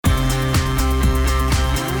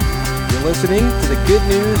You're listening to the Good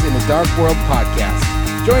News in a Dark World podcast.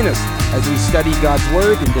 Join us as we study God's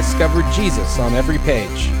Word and discover Jesus on every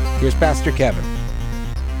page. Here's Pastor Kevin.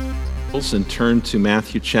 And turn to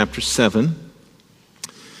Matthew chapter 7.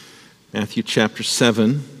 Matthew chapter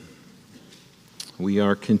 7. We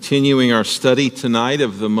are continuing our study tonight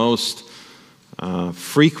of the most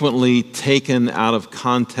frequently taken out of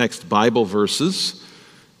context Bible verses.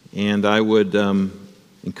 And I would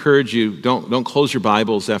encourage you, don't close your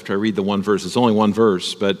Bibles after I read the one verse. It's only one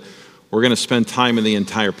verse, but we're going to spend time in the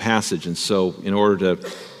entire passage. And so in order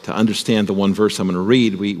to understand the one verse I'm going to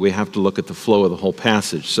read, we have to look at the flow of the whole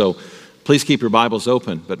passage. So please keep your Bibles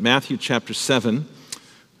open. But Matthew chapter 7,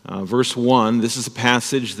 verse 1, this is a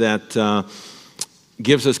passage that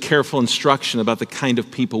gives us careful instruction about the kind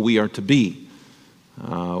of people we are to be.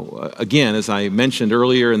 Again, as I mentioned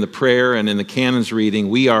earlier in the prayer and in the canon's reading,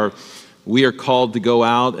 we are called to go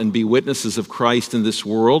out and be witnesses of Christ in this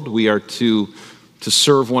world. We are to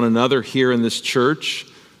serve one another here in this church.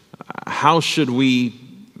 How should we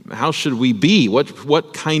be?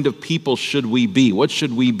 What kind of people should we be? What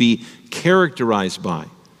should we be characterized by?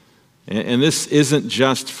 And this isn't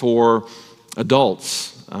just for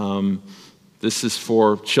adults. This is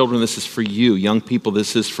for children. This is for you. Young people,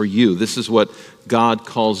 this is for you. This is what God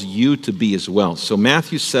calls you to be as well. So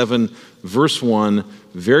Matthew 7, verse 1,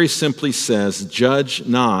 very simply says, "Judge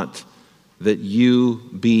not, that you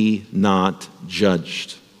be not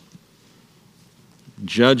judged."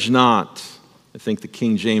 Judge not. I think the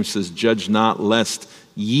King James says, "Judge not, lest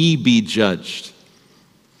ye be judged."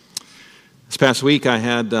 This past week, I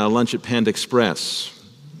had lunch at Panda Express.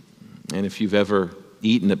 And if you've ever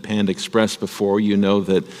eaten at Panda Express before, you know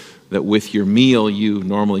that with your meal, you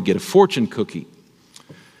normally get a fortune cookie.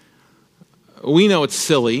 We know it's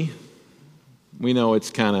silly. We know it's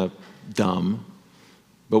kind of dumb.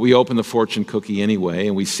 But we open the fortune cookie anyway,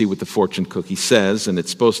 and we see what the fortune cookie says, and it's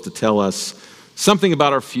supposed to tell us something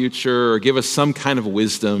about our future or give us some kind of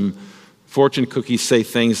wisdom. Fortune cookies say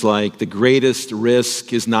things like, "The greatest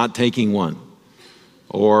risk is not taking one,"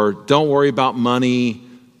 or "Don't worry about money.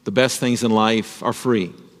 The best things in life are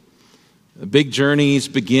free. Big journeys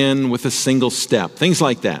begin with a single step." Things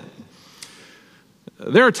like that.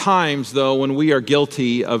 There are times, though, when we are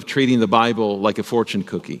guilty of treating the Bible like a fortune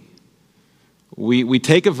cookie. We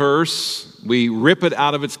take a verse, we rip it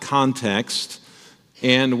out of its context,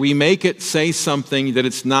 and we make it say something that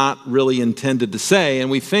it's not really intended to say, and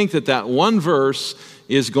we think that one verse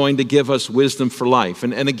is going to give us wisdom for life.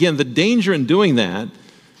 And again, the danger in doing that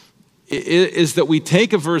is that we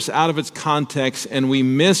take a verse out of its context and we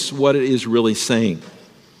miss what it is really saying.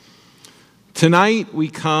 Tonight, we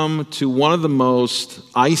come to one of the most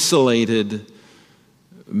isolated,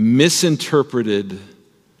 misinterpreted,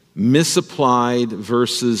 misapplied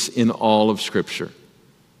verses in all of Scripture.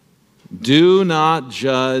 "Do not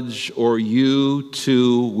judge, or you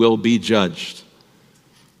too will be judged."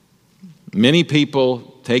 Many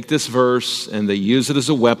people take this verse and they use it as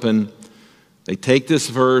a weapon. They take this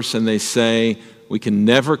verse and they say, we can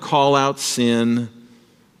never call out sin.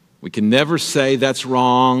 We can never say that's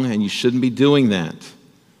wrong and you shouldn't be doing that.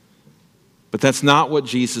 But that's not what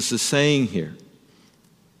Jesus is saying here.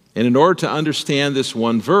 And in order to understand this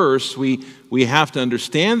one verse, we have to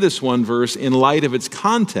understand this one verse in light of its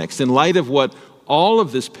context, in light of what all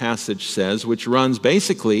of this passage says, which runs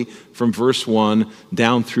basically from verse 1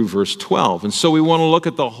 down through verse 12. And so we want to look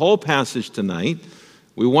at the whole passage tonight.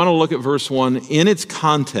 We want to look at verse 1 in its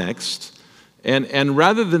context, and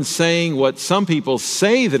rather than saying what some people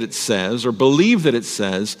say that it says or believe that it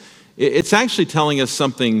says, it's actually telling us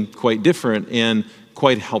something quite different and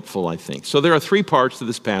quite helpful, I think. So there are three parts to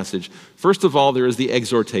this passage. First of all, there is the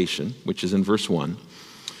exhortation, which is in verse 1.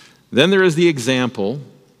 Then there is the example,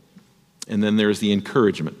 and then there is the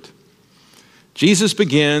encouragement. Jesus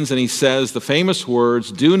begins and he says the famous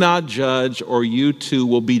words, "Do not judge, or you too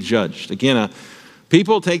will be judged." Again,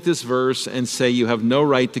 people take this verse and say you have no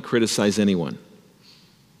right to criticize anyone.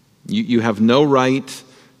 You have no right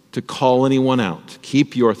to call anyone out.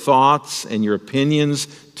 Keep your thoughts and your opinions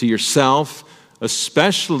to yourself,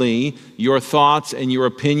 especially your thoughts and your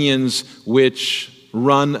opinions which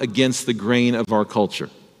run against the grain of our culture.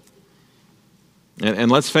 And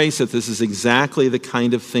let's face it, this is exactly the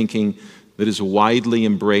kind of thinking that is widely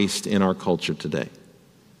embraced in our culture today.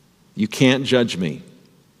 You can't judge me.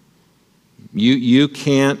 You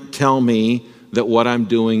can't tell me that what I'm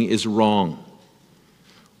doing is wrong.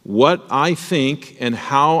 What I think and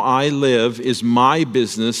how I live is my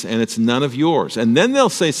business and it's none of yours. And then they'll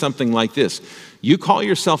say something like this: "You call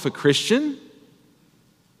yourself a Christian?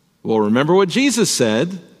 Well, remember what Jesus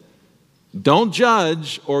said. Don't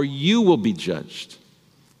judge or you will be judged."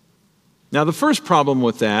 Now, the first problem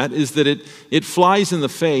with that is that it flies in the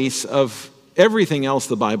face of everything else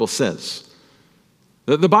the Bible says.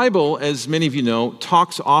 The Bible, as many of you know,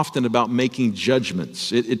 talks often about making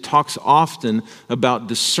judgments. It talks often about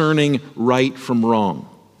discerning right from wrong.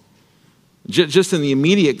 Just in the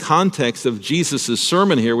immediate context of Jesus'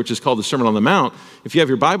 sermon here, which is called the Sermon on the Mount, if you have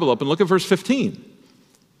your Bible open, look at verse 15.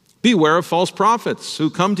 Beware of false prophets who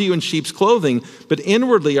come to you in sheep's clothing, but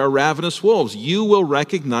inwardly are ravenous wolves. You will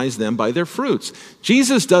recognize them by their fruits.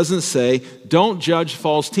 Jesus doesn't say, don't judge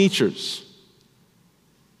false teachers.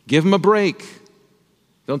 Give them a break.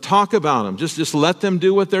 Don't talk about them. Just let them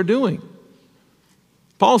do what they're doing.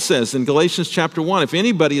 Paul says in Galatians chapter 1, if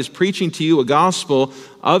anybody is preaching to you a gospel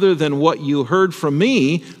other than what you heard from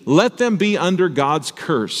me, let them be under God's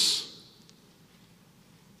curse.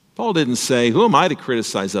 Paul didn't say, who am I to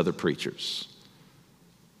criticize other preachers?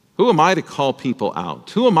 Who am I to call people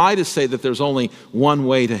out? Who am I to say that there's only one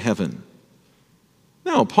way to heaven?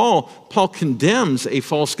 No, Paul condemns a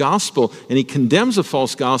false gospel, and he condemns a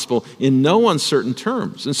false gospel in no uncertain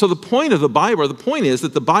terms. And so the point of the Bible, or the point is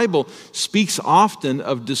that the Bible speaks often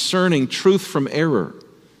of discerning truth from error.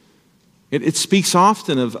 It speaks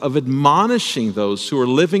often of admonishing those who are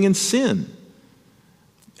living in sin.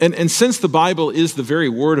 And since the Bible is the very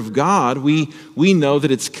Word of God, we know that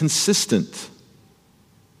it's consistent.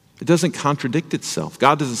 It doesn't contradict itself.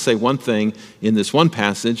 God doesn't say one thing in this one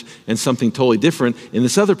passage and something totally different in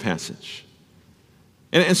this other passage.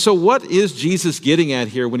 And so what is Jesus getting at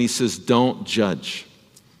here when he says, don't judge?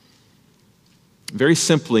 Very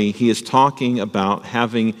simply, he is talking about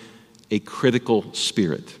having a critical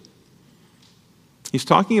spirit. He's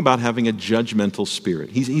talking about having a judgmental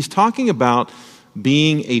spirit. He's talking about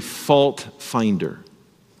being a fault finder.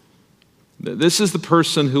 This is the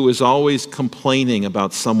person who is always complaining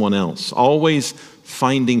about someone else, always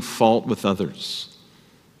finding fault with others,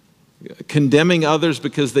 condemning others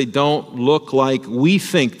because they don't look like we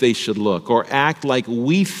think they should look or act like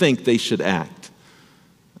we think they should act,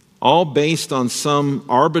 all based on some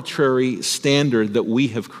arbitrary standard that we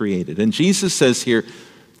have created. And Jesus says here,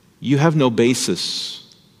 you have no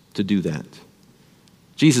basis to do that.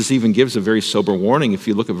 Jesus even gives a very sober warning. If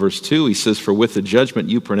you look at verse 2, he says, for with the judgment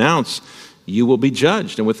you pronounce, you will be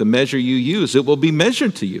judged, and with the measure you use, it will be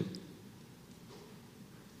measured to you.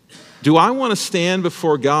 Do I want to stand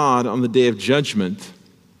before God on the day of judgment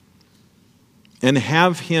and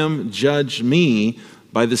have him judge me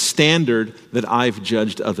by the standard that I've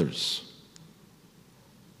judged others?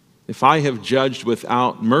 If I have judged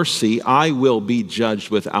without mercy, I will be judged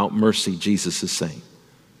without mercy, Jesus is saying.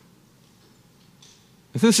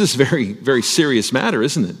 This is a very, very serious matter,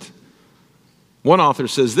 isn't it? One author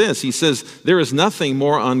says this, he says, there is nothing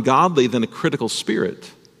more ungodly than a critical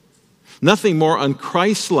spirit, nothing more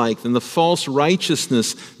unchristlike than the false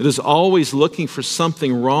righteousness that is always looking for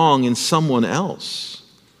something wrong in someone else.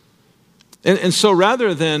 And so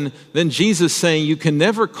rather than Jesus saying you can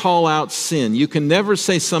never call out sin, you can never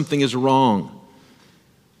say something is wrong,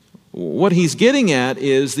 what he's getting at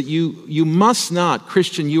is that you must not,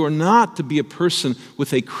 Christian, you are not to be a person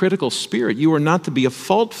with a critical spirit. You are not to be a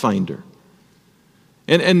fault finder.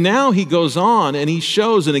 And now he goes on and he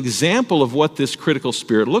shows an example of what this critical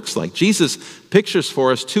spirit looks like. Jesus pictures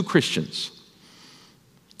for us two Christians.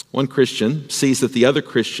 One Christian sees that the other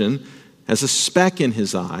Christian has a speck in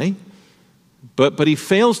his eye, but he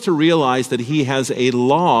fails to realize that he has a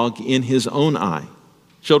log in his own eye.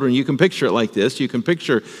 Children, you can picture it like this. You can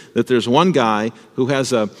picture that there's one guy who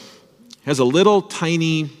has a little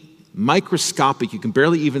tiny microscopic, you can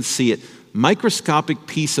barely even see it, microscopic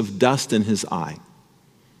piece of dust in his eye.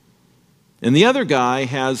 And the other guy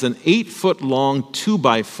has an 8-foot-long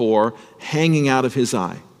 2x4 hanging out of his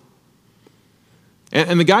eye.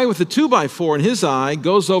 And the guy with the 2x4 in his eye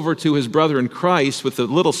goes over to his brother in Christ with a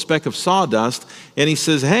little speck of sawdust, and he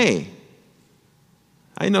says, hey,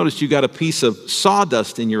 I noticed you got a piece of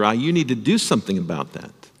sawdust in your eye. You need to do something about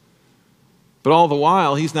that. But all the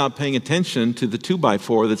while, he's not paying attention to the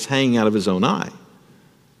 2x4 that's hanging out of his own eye.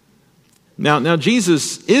 Now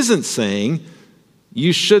Jesus isn't saying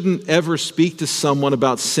you shouldn't ever speak to someone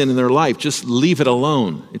about sin in their life. Just leave it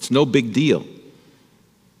alone. It's no big deal.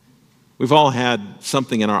 We've all had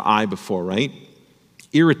something in our eye before, right?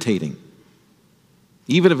 Irritating.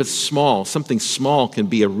 Even if it's small, something small can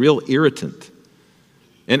be a real irritant.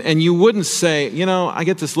 And you wouldn't say, I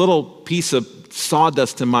get this little piece of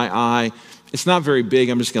sawdust in my eye. It's not very big.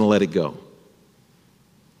 I'm just going to let it go.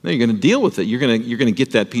 No, you're going to deal with it. You're going to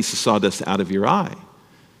get that piece of sawdust out of your eye.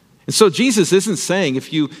 And so Jesus isn't saying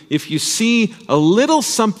if you see a little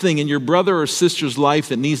something in your brother or sister's life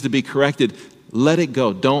that needs to be corrected, let it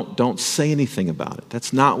go. Don't say anything about it.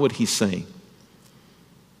 That's not what he's saying.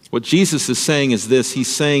 What Jesus is saying is this.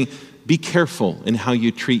 He's saying, be careful in how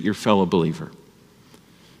you treat your fellow believer.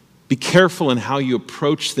 Be careful in how you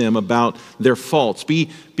approach them about their faults. Be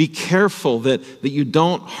careful that you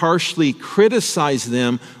don't harshly criticize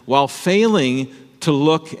them while failing to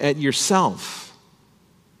look at yourself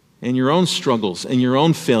and your own struggles and your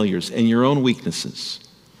own failures and your own weaknesses.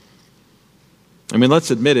 I mean,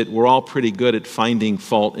 let's admit it, we're all pretty good at finding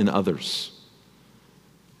fault in others.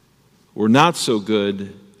 We're not so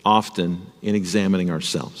good often in examining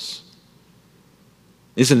ourselves.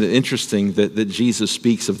 Isn't it interesting that Jesus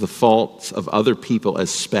speaks of the faults of other people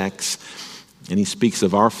as specks, and he speaks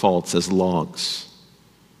of our faults as logs?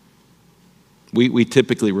 We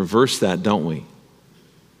typically reverse that, don't we?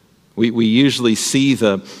 We usually see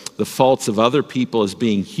the faults of other people as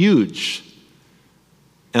being huge,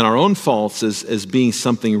 and our own faults as being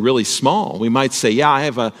something really small. We might say,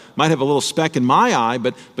 yeah, might have a little speck in my eye,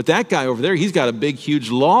 but that guy over there, he's got a big, huge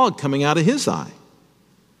log coming out of his eye.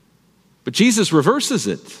 But Jesus reverses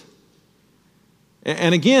it.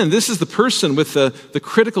 And again, this is the person with the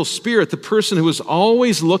critical spirit, the person who is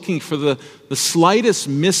always looking for the slightest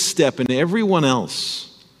misstep in everyone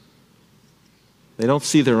else. They don't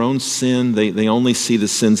see their own sin. They only see the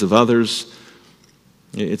sins of others.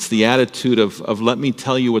 It's the attitude of let me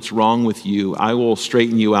tell you what's wrong with you. I will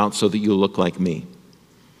straighten you out so that you look like me.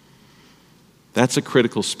 That's a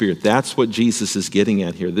critical spirit. That's what Jesus is getting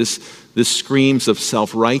at here. This screams of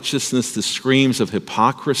self-righteousness. This screams of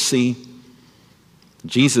hypocrisy.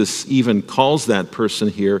 Jesus even calls that person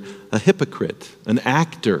here a hypocrite, an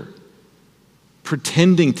actor,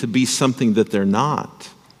 pretending to be something that they're not.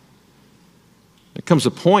 There comes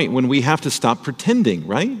a point when we have to stop pretending,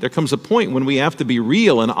 right? There comes a point when we have to be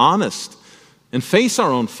real and honest and face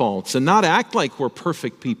our own faults and not act like we're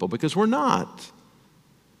perfect people, because we're not.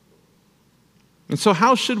 And so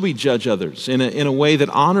how should we judge others in a way that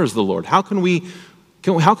honors the Lord? How can we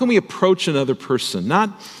approach another person?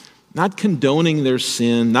 Not condoning their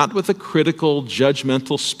sin, not with a critical,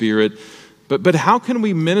 judgmental spirit, but how can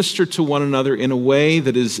we minister to one another in a way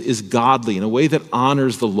that is godly, in a way that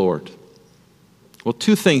honors the Lord? Well,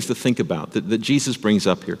 two things to think about that Jesus brings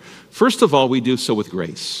up here. First of all, we do so with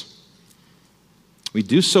grace. We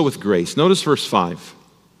do so with grace. Notice verse 5.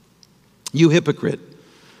 You hypocrite,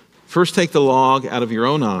 first take the log out of your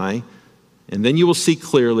own eye, and then you will see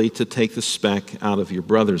clearly to take the speck out of your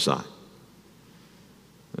brother's eye.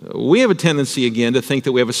 We have a tendency, again, to think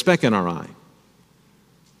that we have a speck in our eye.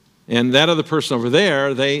 And that other person over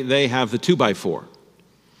there, they have the 2x4.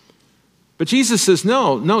 But Jesus says,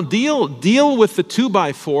 no, deal with the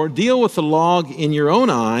 2x4, deal with the log in your own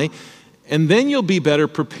eye, and then you'll be better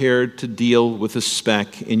prepared to deal with a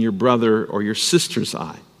speck in your brother or your sister's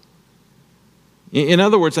eye. In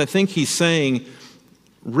other words, I think he's saying,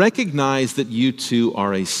 recognize that you too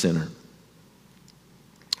are a sinner.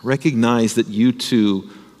 Recognize that you too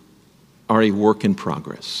are a work in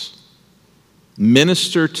progress.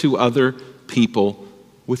 Minister to other people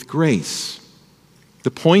with grace. The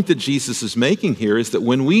point that Jesus is making here is that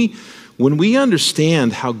when we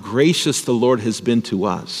understand how gracious the Lord has been to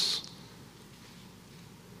us,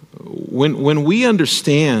 when we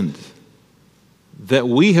understand that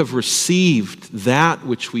we have received that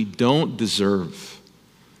which we don't deserve,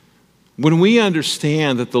 when we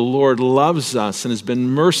understand that the Lord loves us and has been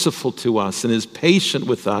merciful to us and is patient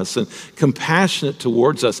with us and compassionate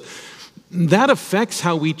towards us, that affects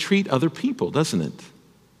how we treat other people, doesn't it?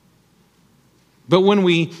 But when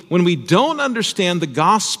we don't understand the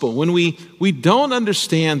gospel, when we don't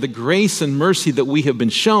understand the grace and mercy that we have been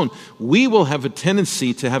shown, we will have a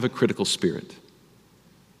tendency to have a critical spirit.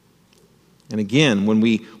 And again, when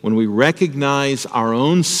we recognize our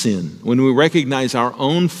own sin, when we recognize our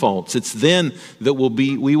own faults, it's then that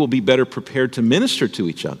we will be better prepared to minister to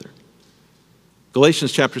each other.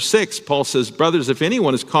 Galatians chapter 6, Paul says, brothers, if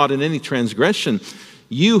anyone is caught in any transgression,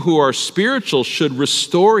 you who are spiritual should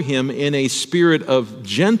restore him in a spirit of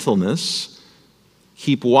gentleness.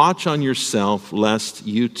 Keep watch on yourself, lest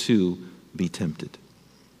you too be tempted.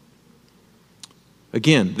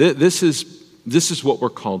 Again, this is what we're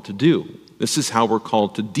called to do. This is how we're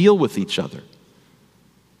called to deal with each other.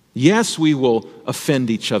 Yes, we will offend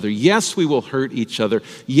each other. Yes, we will hurt each other.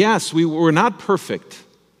 Yes, we're not perfect.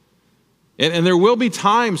 And there will be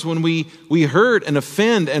times when we hurt and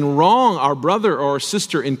offend and wrong our brother or our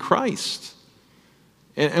sister in Christ.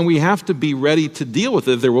 And we have to be ready to deal with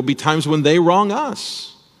it. There will be times when they wrong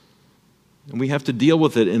us. And we have to deal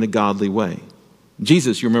with it in a godly way.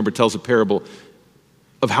 Jesus, you remember, tells a parable.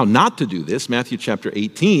 of how not to do this. Matthew chapter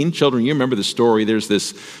 18. Children, you remember the story. There's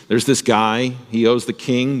this guy. He owes the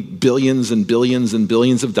king billions and billions and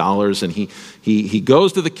billions of dollars. And he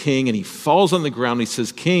goes to the king and he falls on the ground. And he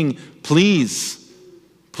says, "King, please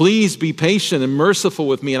be patient and merciful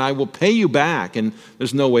with me and I will pay you back." And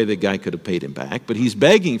there's no way the guy could have paid him back, but he's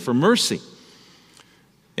begging for mercy.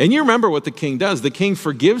 And you remember what the king does. The king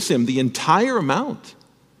forgives him the entire amount.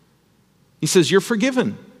 He says, "You're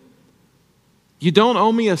forgiven. You don't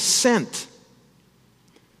owe me a cent."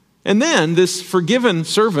 And then this forgiven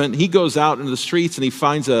servant, he goes out into the streets and he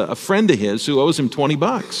finds a friend of his who owes him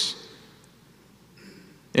 $20.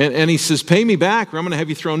 And he says, "Pay me back or I'm going to have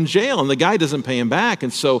you thrown in jail." And the guy doesn't pay him back.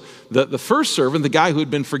 And so the first servant, the guy who had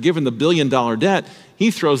been forgiven the $1 billion debt, he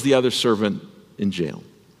throws the other servant in jail.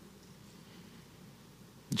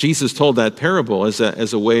 Jesus told that parable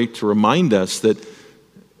as a way to remind us that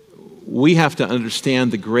we have to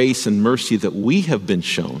understand the grace and mercy that we have been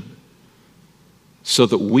shown so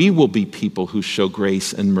that we will be people who show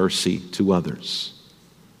grace and mercy to others.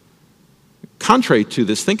 Contrary to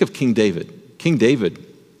this, think of King David. King David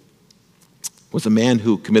was a man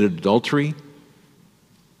who committed adultery.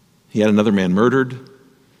 He had another man murdered.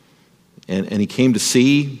 And he came to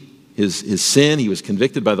see his sin. He was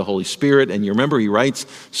convicted by the Holy Spirit. And you remember he writes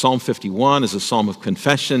Psalm 51 as a psalm of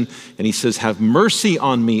confession. And he says, "Have mercy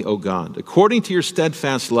on me, O God, according to your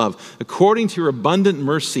steadfast love, according to your abundant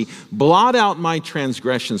mercy. Blot out my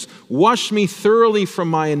transgressions. Wash me thoroughly from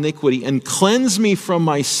my iniquity and cleanse me from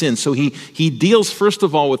my sin." So he deals first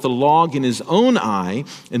of all with the log in his own eye.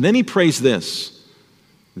 And then he prays this: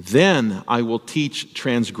 "Then I will teach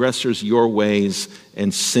transgressors your ways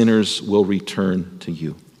and sinners will return to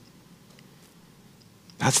you."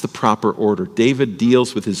 That's the proper order. David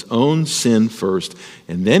deals with his own sin first,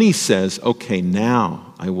 and then he says, "Okay,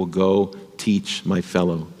 now I will go teach my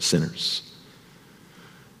fellow sinners."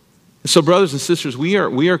 So, brothers and sisters, we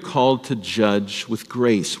are called to judge with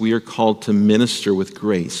grace. We are called to minister with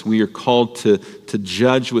grace. We are called to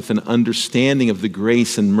judge with an understanding of the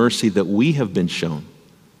grace and mercy that we have been shown.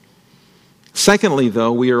 Secondly,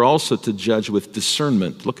 though, we are also to judge with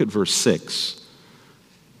discernment. Look at verse 6.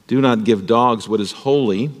 "Do not give dogs what is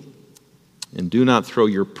holy, and do not throw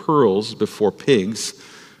your pearls before pigs,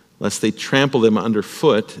 lest they trample them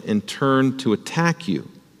underfoot and turn to attack you."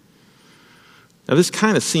 Now, this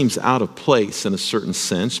kind of seems out of place in a certain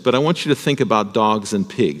sense, but I want you to think about dogs and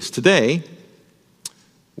pigs. Today,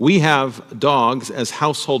 we have dogs as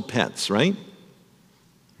household pets, right?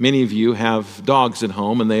 Many of you have dogs at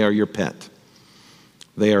home, and they are your pet.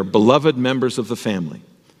 They are beloved members of the family.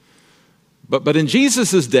 But in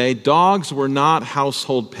Jesus' day, dogs were not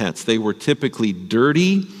household pets. They were typically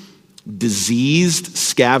dirty, diseased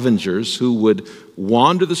scavengers who would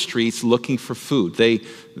wander the streets looking for food.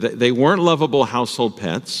 They weren't lovable household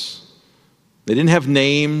pets. They didn't have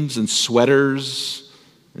names and sweaters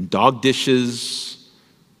and dog dishes.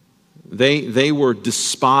 They were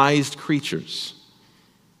despised creatures.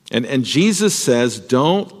 And Jesus says,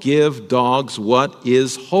 don't give dogs what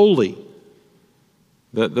is holy.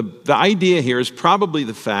 The idea here is probably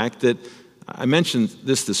the fact that, I mentioned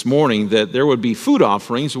this morning, that there would be food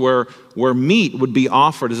offerings where meat would be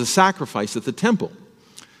offered as a sacrifice at the temple.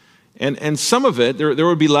 And some of it, there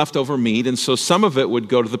would be leftover meat, and so some of it would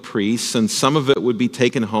go to the priests, and some of it would be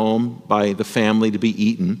taken home by the family to be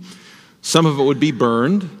eaten. Some of it would be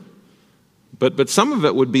burned, but some of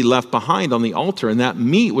it would be left behind on the altar, and that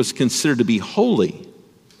meat was considered to be holy.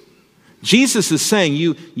 Jesus is saying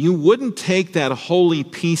you wouldn't take that holy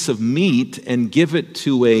piece of meat and give it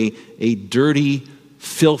to a dirty,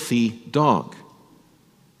 filthy dog.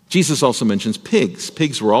 Jesus also mentions pigs.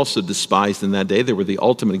 Pigs were also despised in that day. They were the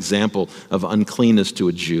ultimate example of uncleanness to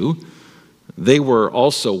a Jew. They were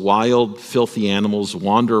also wild, filthy animals,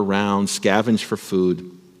 wander around, scavenge for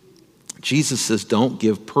food. Jesus says, don't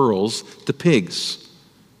give pearls to pigs.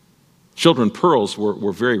 Children, pearls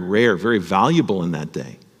were very rare, very valuable in that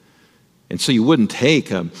day. And so you wouldn't take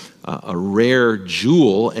a rare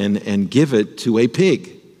jewel and give it to a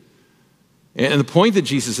pig. And the point that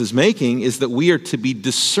Jesus is making is that we are to be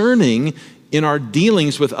discerning in our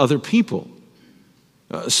dealings with other people,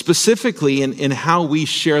 specifically in how we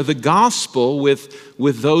share the gospel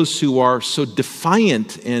with those who are so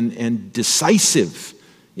defiant and decisive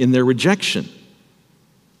in their rejection.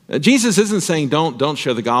 Jesus isn't saying don't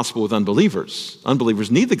share the gospel with unbelievers. Unbelievers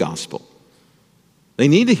need the gospel. They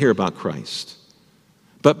need to hear about Christ.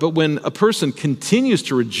 But when a person continues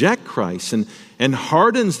to reject Christ and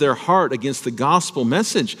hardens their heart against the gospel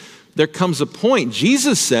message, there comes a point,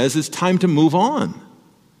 Jesus says, it's time to move on.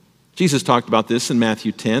 Jesus talked about this in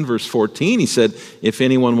Matthew 10, verse 14. He said, if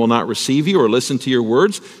anyone will not receive you or listen to your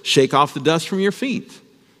words, shake off the dust from your feet.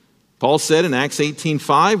 Paul said in Acts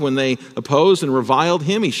 18:5, when they opposed and reviled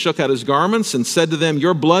him, he shook out his garments and said to them,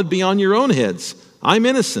 your blood be on your own heads. I'm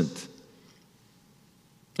innocent.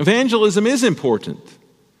 Evangelism is important.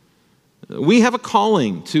 We have a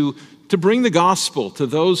calling to bring the gospel to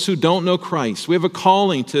those who don't know Christ. We have a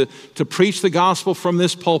calling to preach the gospel from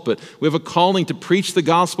this pulpit. We have a calling to preach the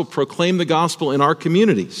gospel, proclaim the gospel in our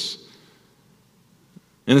communities.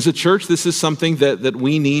 And as a church, this is something that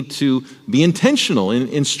we need to be intentional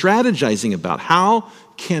in strategizing about. How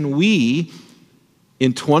can we,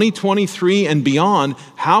 in 2023 and beyond,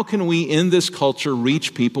 how can we in this culture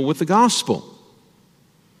reach people with the gospel?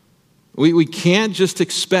 We can't just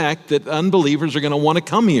expect that unbelievers are going to want to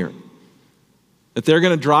come here. That they're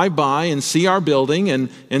going to drive by and see our building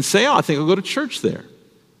and say, oh, I think I'll go to church there.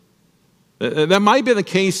 That might have been the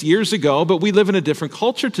case years ago, but we live in a different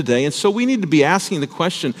culture today. And so we need to be asking the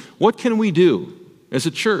question, what can we do as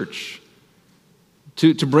a church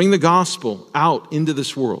to bring the gospel out into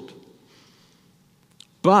this world?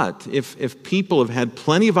 But if people have had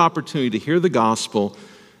plenty of opportunity to hear the gospel,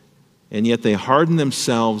 and yet they harden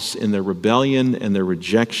themselves in their rebellion and their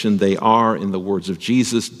rejection, they are, in the words of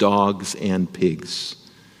Jesus, dogs and pigs.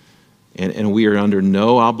 And we are under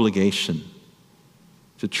no obligation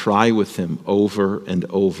to try with them over and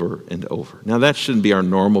over and over. Now, that shouldn't be our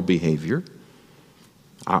normal behavior.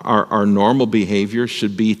 Our normal behavior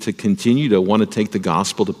should be to continue to want to take the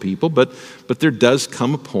gospel to people, but there does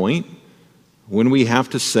come a point when we have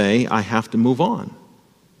to say, I have to move on.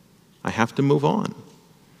 I have to move on.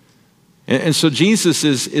 And so Jesus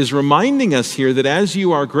is reminding us here that as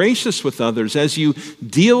you are gracious with others, as you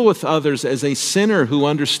deal with others as a sinner who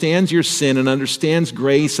understands your sin and understands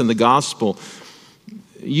grace and the gospel,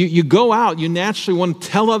 you go out, you naturally want to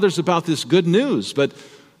tell others about this good news, but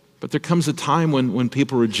there comes a time when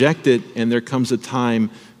people reject it, and there comes a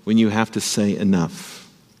time when you have to say enough.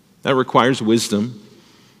 That requires wisdom.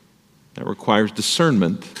 That requires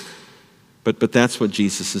discernment. But that's what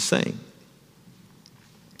Jesus is saying.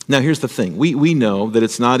 Now, here's the thing. We know that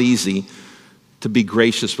it's not easy to be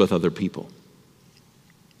gracious with other people.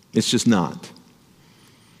 It's just not.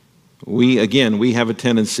 We have a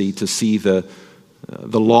tendency to see the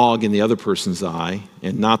log in the other person's eye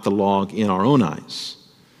and not the log in our own eyes.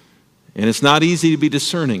 And it's not easy to be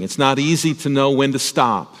discerning. It's not easy to know when to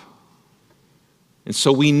stop. And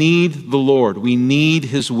so we need the Lord. We need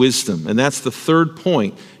His wisdom. And that's the third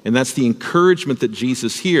point. And that's the encouragement that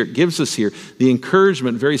Jesus here gives us here. The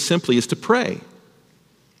encouragement, very simply, is to pray.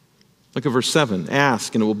 Look at verse 7.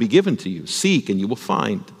 Ask, and it will be given to you. Seek, and you will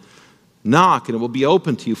find. Knock, and it will be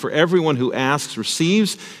open to you. For everyone who asks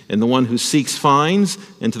receives, and the one who seeks finds,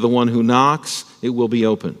 and to the one who knocks it will be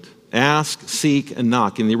opened. Ask, seek, and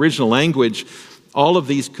knock. In the original language, all of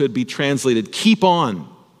these could be translated, keep on.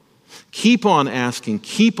 Keep on asking,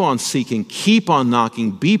 keep on seeking, keep on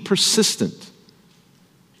knocking, be persistent.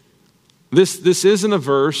 This isn't a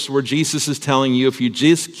verse where Jesus is telling you if you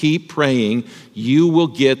just keep praying, you will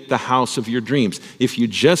get the house of your dreams. If you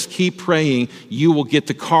just keep praying, you will get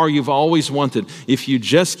the car you've always wanted. If you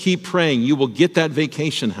just keep praying, you will get that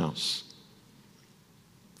vacation house.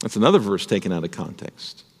 That's another verse taken out of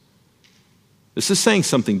context. This is saying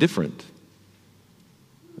something different.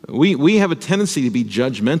 We have a tendency to be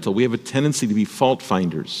judgmental. We have a tendency to be fault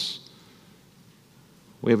finders.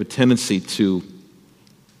 We have a tendency to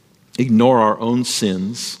ignore our own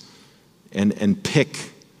sins and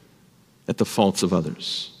pick at the faults of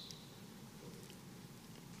others.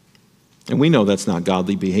 And we know that's not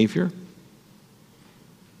godly behavior.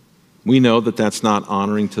 We know that that's not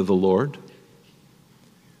honoring to the Lord.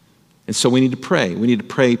 And so we need to pray. We need to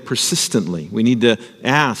pray persistently. We need to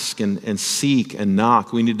ask and seek and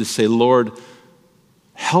knock. We need to say, Lord,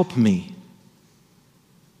 help me.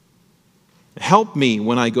 Help me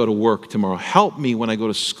when I go to work tomorrow. Help me when I go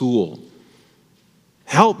to school.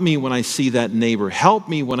 Help me when I see that neighbor. Help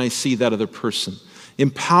me when I see that other person.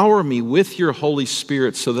 Empower me with your Holy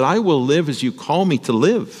Spirit so that I will live as you call me to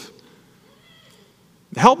live.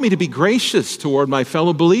 Help me to be gracious toward my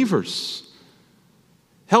fellow believers.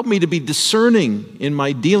 Help me to be discerning in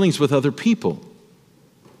my dealings with other people.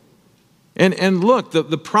 And look,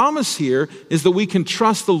 the promise here is that we can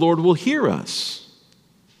trust the Lord will hear us.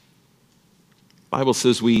 The Bible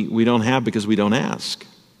says we don't have because we don't ask.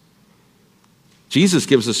 Jesus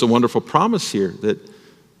gives us a wonderful promise here that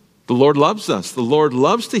the Lord loves us. The Lord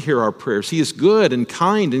loves to hear our prayers. He is good and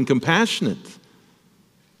kind and compassionate.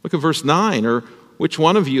 Look at verse 9. Or which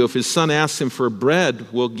one of you, if his son asks him for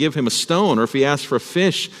bread, will give him a stone? Or if he asks for a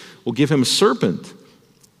fish, will give him a serpent?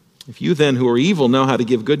 If you then, who are evil, know how to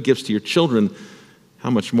give good gifts to your children, how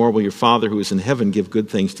much more will your Father who is in heaven give good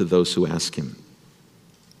things to those who ask him?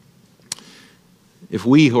 If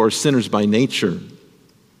we who are sinners by nature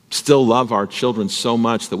still love our children so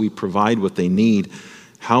much that we provide what they need,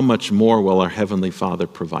 how much more will our Heavenly Father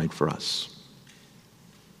provide for us?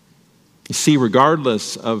 You see,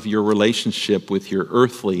 regardless of your relationship with your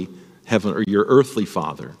earthly heaven or your earthly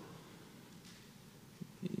father,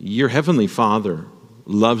 your Heavenly Father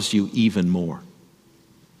loves you even more.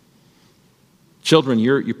 Children,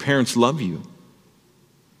 your parents love you.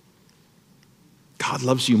 God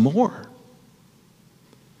loves you more.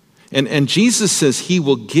 And Jesus says he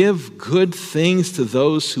will give good things to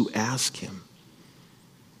those who ask him.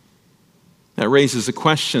 That raises a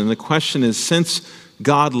question. And the question is, since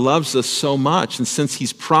God loves us so much, and since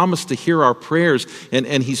he's promised to hear our prayers,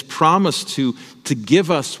 and he's promised to give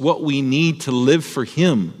us what we need to live for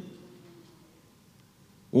him,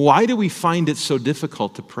 why do we find it so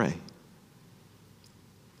difficult to pray?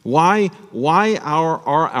 Why are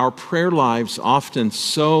our prayer lives often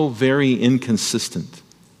so very inconsistent?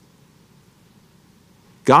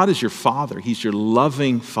 God is your Father. He's your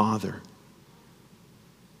loving Father.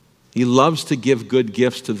 He loves to give good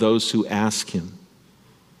gifts to those who ask him.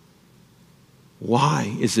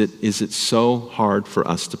 Why is it so hard for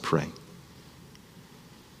us to pray?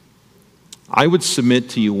 I would submit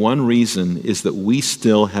to you one reason is that we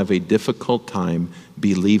still have a difficult time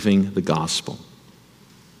believing the gospel.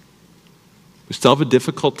 We still have a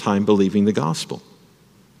difficult time believing the gospel.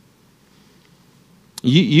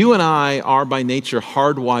 You and I are by nature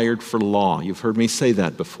hardwired for law. You've heard me say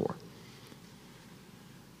that before.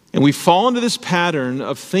 And we fall into this pattern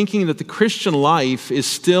of thinking that the Christian life is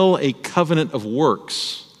still a covenant of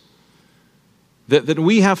works. That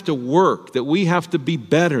we have to work, that we have to be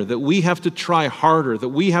better, that we have to try harder, that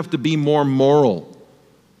we have to be more moral,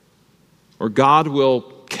 or God will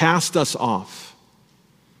cast us off.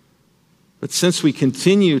 But since we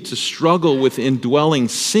continue to struggle with indwelling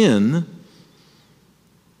sin,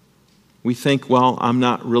 we think, well, I'm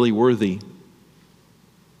not really worthy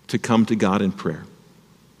to come to God in prayer.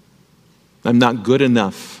 I'm not good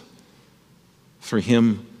enough for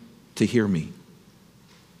him to hear me.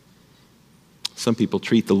 Some people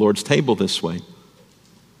treat the Lord's table this way.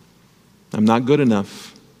 I'm not good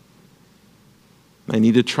enough. I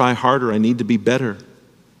need to try harder. I need to be better.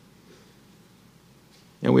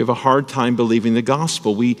 And we have a hard time believing the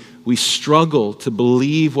gospel. We struggle to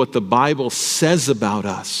believe what the Bible says about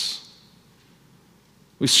us.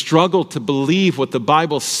 We struggle to believe what the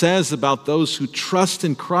Bible says about those who trust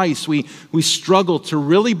in Christ. We struggle to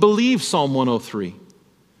really believe Psalm 103.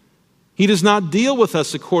 He does not deal with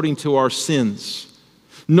us according to our sins,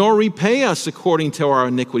 nor repay us according to our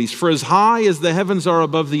iniquities. For as high as the heavens are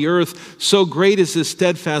above the earth, so great is his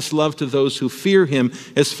steadfast love to those who fear him.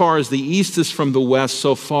 As far as the east is from the west,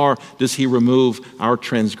 so far does he remove our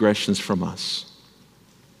transgressions from us.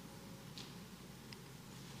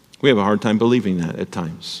 We have a hard time believing that at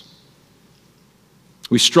times.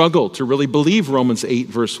 We struggle to really believe Romans 8,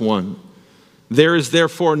 verse 1. There is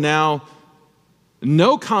therefore now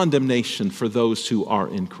no condemnation for those who are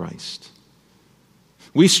in Christ.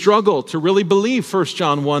 We struggle to really believe 1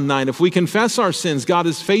 John 1:9. If we confess our sins, God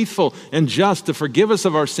is faithful and just to forgive us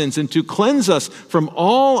of our sins and to cleanse us from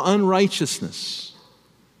all unrighteousness.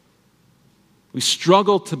 We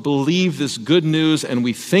struggle to believe this good news, and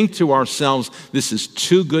we think to ourselves, this is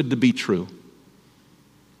too good to be true.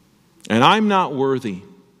 And I'm not worthy.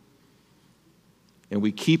 And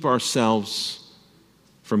we keep ourselves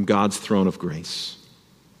from God's throne of grace.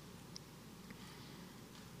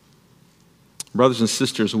 Brothers and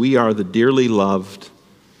sisters, we are the dearly loved,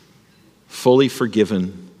 fully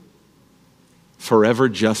forgiven, forever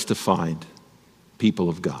justified people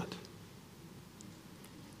of God.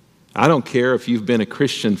 I don't care if you've been a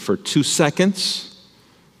Christian for 2 seconds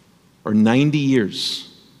or 90 years.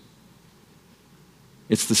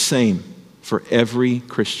 It's the same for every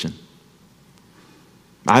Christian.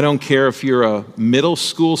 I don't care if you're a middle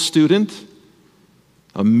school student,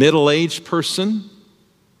 a middle-aged person,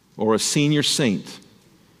 or a senior saint.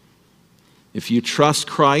 If you trust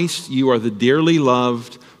Christ, you are the dearly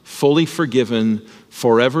loved, fully forgiven,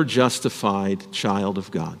 forever justified child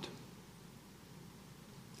of God.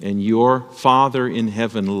 And your Father in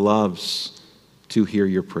heaven loves to hear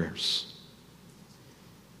your prayers.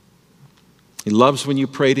 He loves when you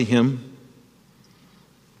pray to him.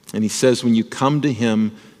 And he says when you come to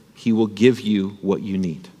him, he will give you what you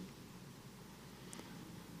need.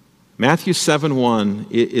 Matthew 7:1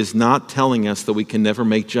 is not telling us that we can never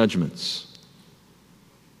make judgments.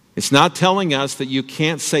 It's not telling us that you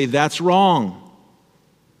can't say that's wrong.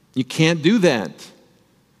 You can't do that.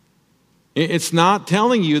 It's not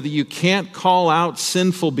telling you that you can't call out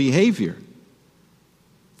sinful behavior.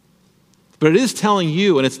 But it is telling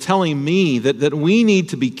you, and it's telling me, that we need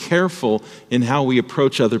to be careful in how we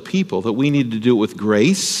approach other people, that we need to do it with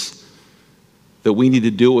grace, that we need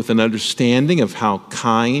to do it with an understanding of how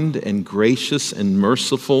kind and gracious and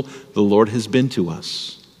merciful the Lord has been to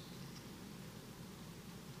us.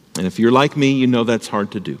 And if you're like me, you know that's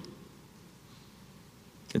hard to do.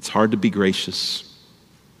 It's hard to be gracious.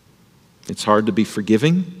 It's hard to be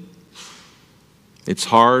forgiving. It's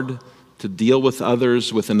hard to deal with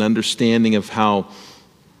others with an understanding of how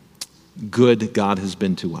good God has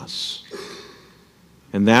been to us.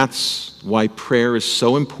 And that's why prayer is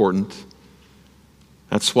so important.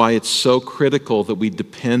 That's why it's so critical that we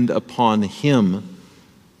depend upon Him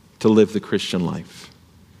to live the Christian life.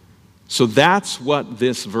 So that's what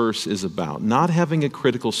this verse is about. Not having a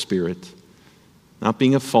critical spirit, not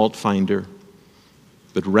being a fault finder,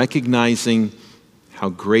 but recognizing how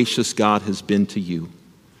gracious God has been to you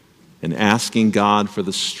and asking God for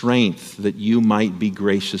the strength that you might be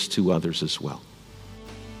gracious to others as well.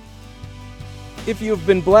 If you have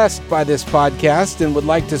been blessed by this podcast and would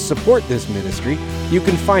like to support this ministry, you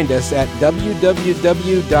can find us at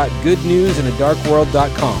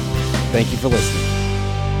www.goodnewsinadarkworld.com. Thank you for listening.